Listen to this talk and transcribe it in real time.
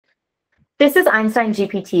This is Einstein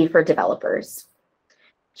GPT for developers.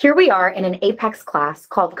 Here we are in an Apex class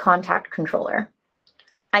called Contact Controller.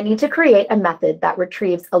 I need to create a method that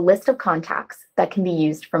retrieves a list of contacts that can be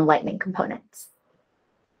used from Lightning components.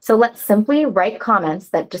 So let's simply write comments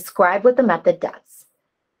that describe what the method does.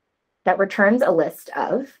 That returns a list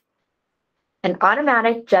of an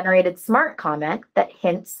automatic generated smart comment that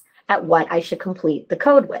hints at what I should complete the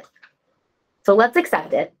code with. So let's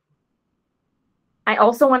accept it. I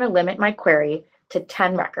also want to limit my query to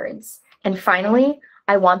 10 records. And finally,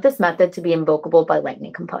 I want this method to be invocable by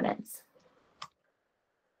Lightning components.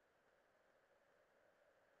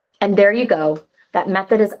 And there you go. That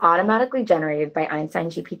method is automatically generated by Einstein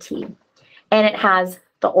GPT. And it has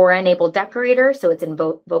the Aura-enabled decorator, so it's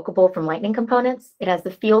invocable from Lightning components. It has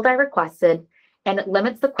the field I requested, and it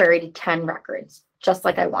limits the query to 10 records, just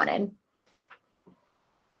like I wanted.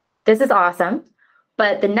 This is awesome.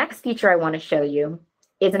 But the next feature I want to show you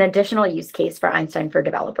is an additional use case for Einstein for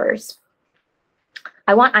developers.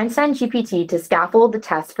 I want Einstein GPT to scaffold the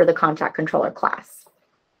test for the contact controller class.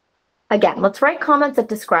 Again, let's write comments that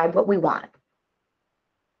describe what we want.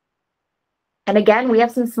 And again, we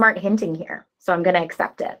have some smart hinting here, so I'm going to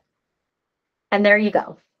accept it. And there you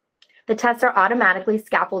go. The tests are automatically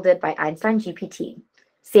scaffolded by Einstein GPT,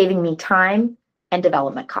 saving me time and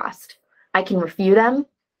development cost. I can review them,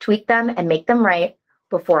 tweak them, and make them right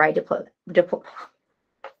before I deploy them.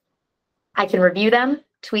 I can review them,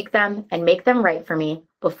 tweak them, and make them right for me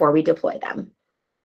before we deploy them.